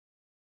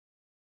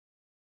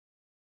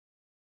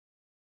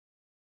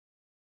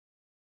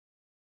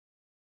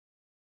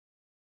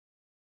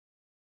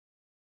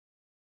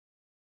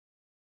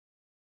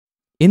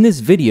In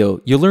this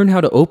video, you'll learn how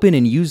to open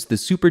and use the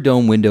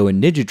SuperDOM window in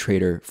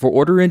NinjaTrader for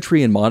order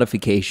entry and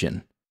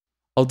modification.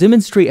 I'll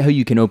demonstrate how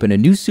you can open a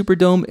new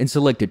SuperDOM and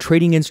select a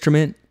trading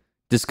instrument,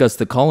 discuss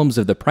the columns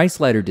of the price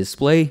ladder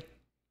display,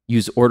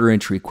 use order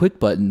entry quick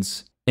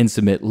buttons, and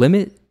submit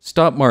limit,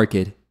 stop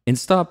market, and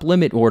stop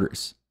limit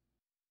orders.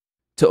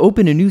 To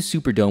open a new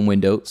SuperDOM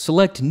window,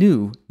 select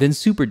New, then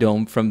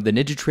SuperDOM from the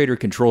NinjaTrader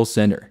Control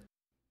Center.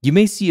 You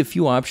may see a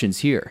few options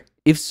here.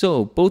 If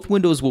so, both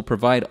windows will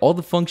provide all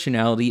the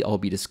functionality I'll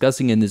be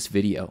discussing in this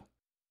video.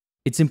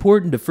 It's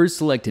important to first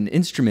select an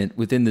instrument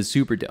within the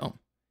SuperDOM.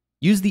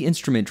 Use the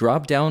instrument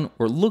drop-down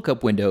or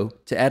lookup window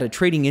to add a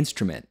trading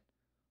instrument.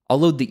 I'll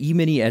load the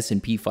E-mini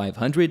S&P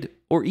 500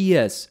 or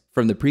ES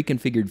from the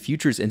pre-configured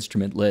futures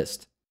instrument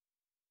list.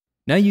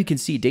 Now you can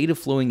see data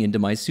flowing into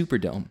my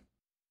SuperDOM.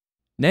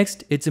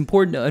 Next, it's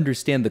important to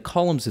understand the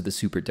columns of the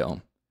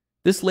SuperDOM.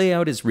 This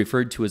layout is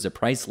referred to as a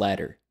price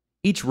ladder.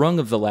 Each rung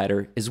of the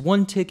ladder is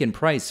one tick in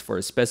price for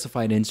a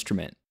specified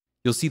instrument.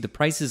 You'll see the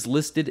prices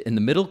listed in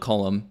the middle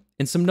column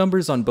and some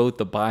numbers on both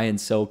the buy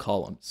and sell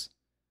columns.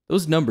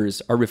 Those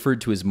numbers are referred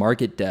to as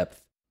market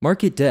depth.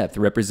 Market depth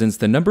represents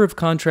the number of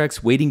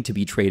contracts waiting to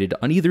be traded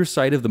on either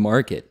side of the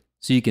market,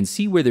 so you can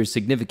see where there's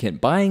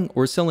significant buying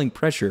or selling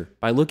pressure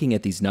by looking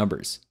at these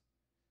numbers.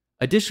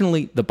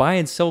 Additionally, the buy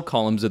and sell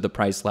columns of the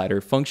price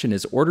ladder function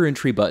as order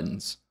entry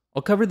buttons.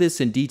 I'll cover this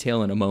in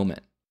detail in a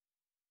moment.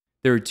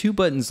 There are two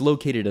buttons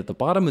located at the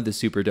bottom of the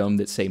SuperDOM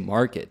that say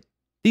Market.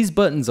 These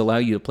buttons allow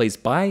you to place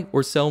buy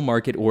or sell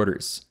market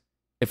orders.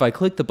 If I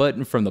click the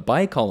button from the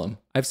buy column,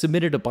 I've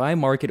submitted a buy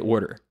market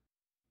order.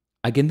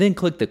 I can then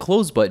click the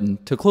Close button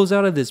to close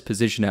out of this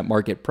position at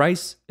market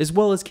price, as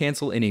well as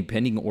cancel any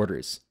pending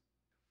orders.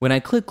 When I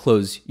click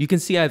Close, you can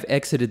see I've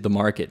exited the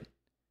market.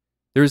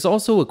 There is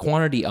also a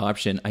quantity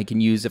option I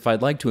can use if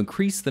I'd like to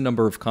increase the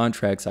number of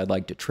contracts I'd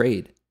like to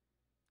trade.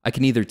 I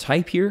can either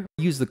type here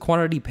or use the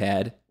quantity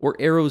pad or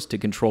arrows to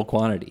control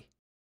quantity.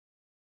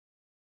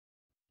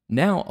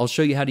 Now I'll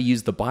show you how to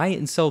use the buy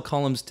and sell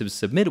columns to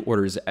submit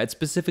orders at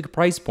specific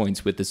price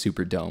points with the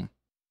SuperDOM.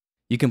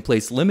 You can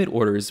place limit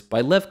orders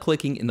by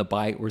left-clicking in the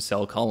buy or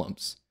sell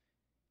columns.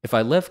 If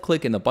I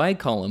left-click in the buy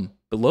column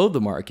below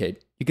the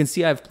market, you can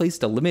see I've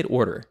placed a limit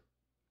order.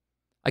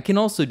 I can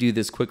also do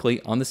this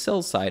quickly on the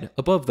sell side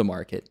above the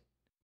market.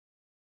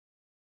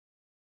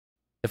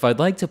 If I'd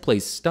like to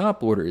place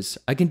stop orders,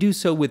 I can do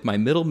so with my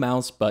middle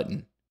mouse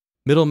button.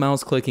 Middle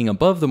mouse clicking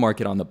above the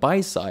market on the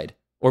buy side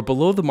or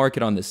below the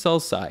market on the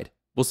sell side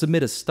will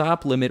submit a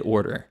stop limit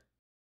order.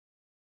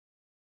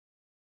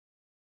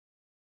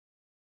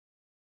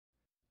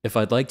 If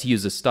I'd like to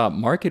use a stop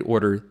market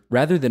order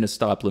rather than a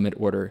stop limit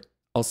order,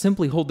 I'll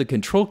simply hold the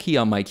control key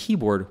on my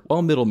keyboard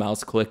while middle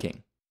mouse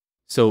clicking.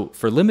 So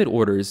for limit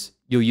orders,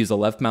 you'll use a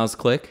left mouse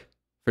click.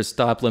 For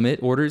stop limit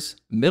orders,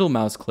 middle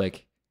mouse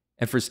click.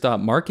 And for stop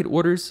market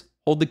orders,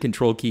 hold the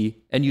control key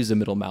and use a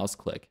middle mouse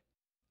click.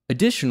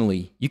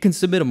 Additionally, you can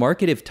submit a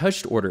market if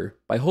touched order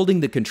by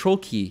holding the control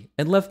key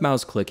and left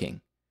mouse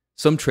clicking.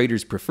 Some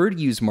traders prefer to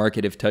use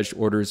market if touched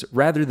orders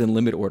rather than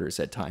limit orders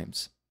at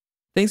times.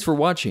 Thanks for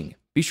watching.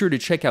 Be sure to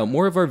check out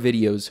more of our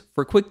videos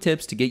for quick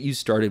tips to get you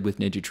started with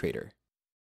NinjaTrader.